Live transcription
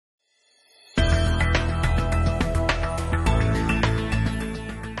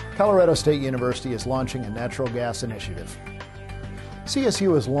Colorado State University is launching a natural gas initiative.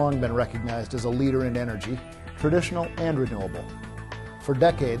 CSU has long been recognized as a leader in energy, traditional and renewable. For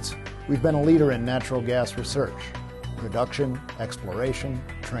decades, we've been a leader in natural gas research, production, exploration,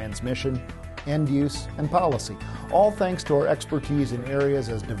 transmission, end use, and policy, all thanks to our expertise in areas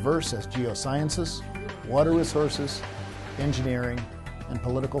as diverse as geosciences, water resources, engineering, and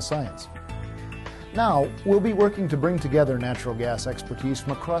political science. Now, we'll be working to bring together natural gas expertise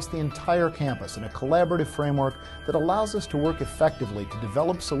from across the entire campus in a collaborative framework that allows us to work effectively to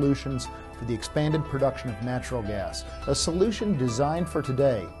develop solutions for the expanded production of natural gas, a solution designed for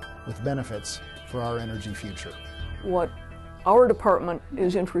today with benefits for our energy future. What our department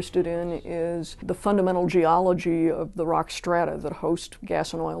is interested in is the fundamental geology of the rock strata that host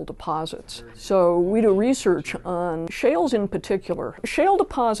gas and oil deposits. So we do research on shales in particular. Shale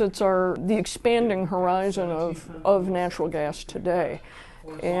deposits are the expanding horizon of natural gas today.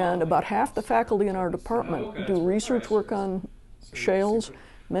 And about half the faculty in our department do research work on shales.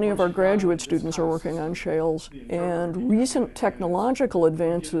 Many of our graduate students are working on shales, and recent technological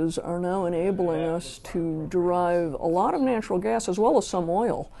advances are now enabling us to derive a lot of natural gas as well as some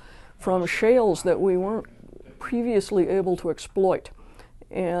oil from shales that we weren't previously able to exploit.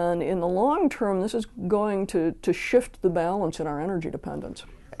 And in the long term, this is going to shift the balance in our energy dependence.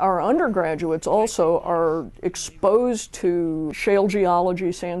 Our undergraduates also are exposed to shale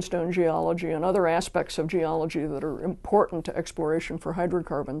geology, sandstone geology, and other aspects of geology that are important to exploration for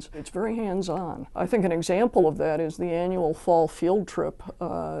hydrocarbons. It's very hands-on. I think an example of that is the annual fall field trip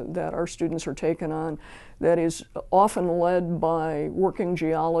that our students are taking on that is often led by working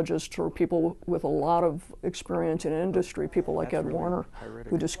geologists or people with a lot of experience in industry, people like Ed Warner,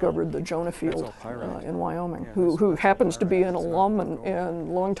 who discovered the Jonah Field in Wyoming, who happens to be an alum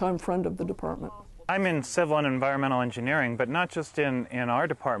and longtime friend of the department. I'm in civil and environmental engineering, but not just in our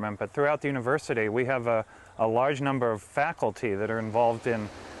department, but throughout the university. We have a large number of faculty that are involved in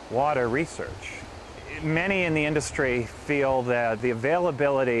water research. Many in the industry feel that the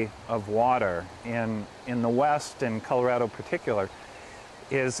availability of water in the West, and Colorado in particular,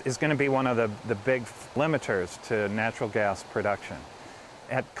 is going to be one of the big limiters to natural gas production.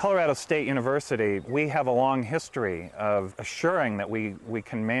 At Colorado State University, we have a long history of assuring that we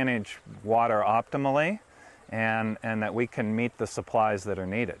can manage water optimally and that we can meet the supplies that are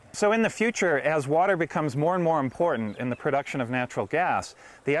needed. So in the future, as water becomes more and more important in the production of natural gas,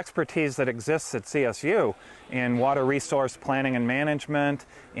 the expertise that exists at CSU in water resource planning and management,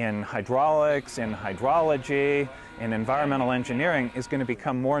 in hydraulics, in hydrology, in environmental engineering is going to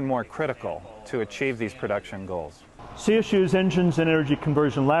become more and more critical to achieve these production goals. CSU's Engines and Energy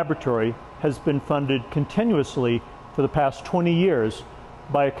Conversion Laboratory has been funded continuously for the past 20 years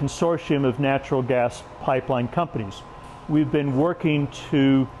by a consortium of natural gas pipeline companies. We've been working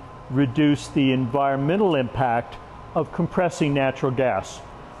to reduce the environmental impact of compressing natural gas.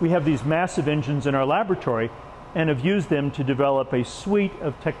 We have these massive engines in our laboratory and have used them to develop a suite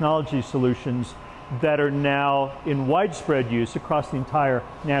of technology solutions that are now in widespread use across the entire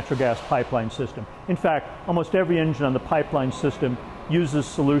natural gas pipeline system. In fact, almost every engine on the pipeline system uses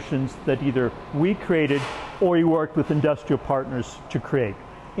solutions that either we created or we worked with industrial partners to create.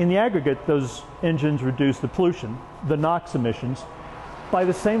 In the aggregate, those engines reduce the pollution, the NOx emissions, by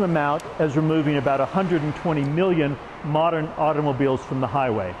the same amount as removing about 120 million modern automobiles from the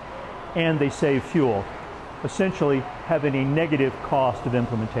highway. And they save fuel, essentially having a negative cost of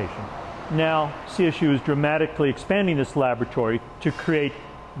implementation. Now, CSU is dramatically expanding this laboratory to create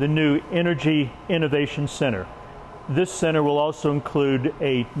the new Energy Innovation Center. This center will also include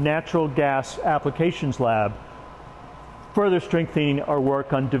a natural gas applications lab, further strengthening our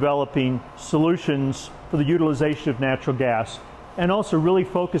work on developing solutions for the utilization of natural gas, and also really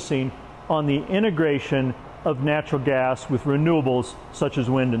focusing on the integration of natural gas with renewables such as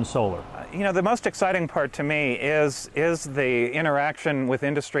wind and solar. You know, the most exciting part to me is the interaction with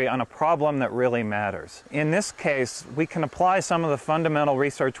industry on a problem that really matters. In this case, we can apply some of the fundamental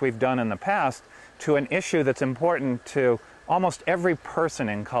research we've done in the past to an issue that's important to almost every person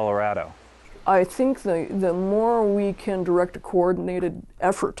in Colorado. I think the more we can direct a coordinated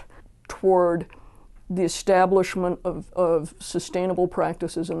effort toward the establishment of sustainable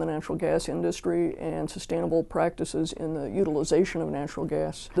practices in the natural gas industry and sustainable practices in the utilization of natural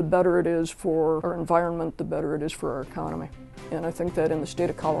gas, the better it is for our environment, the better it is for our economy. And I think that in the state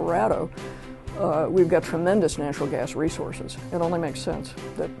of Colorado, we've got tremendous natural gas resources. It only makes sense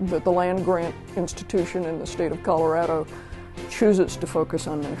that the land grant institution in the state of Colorado chooses to focus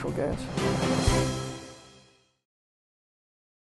on natural gas.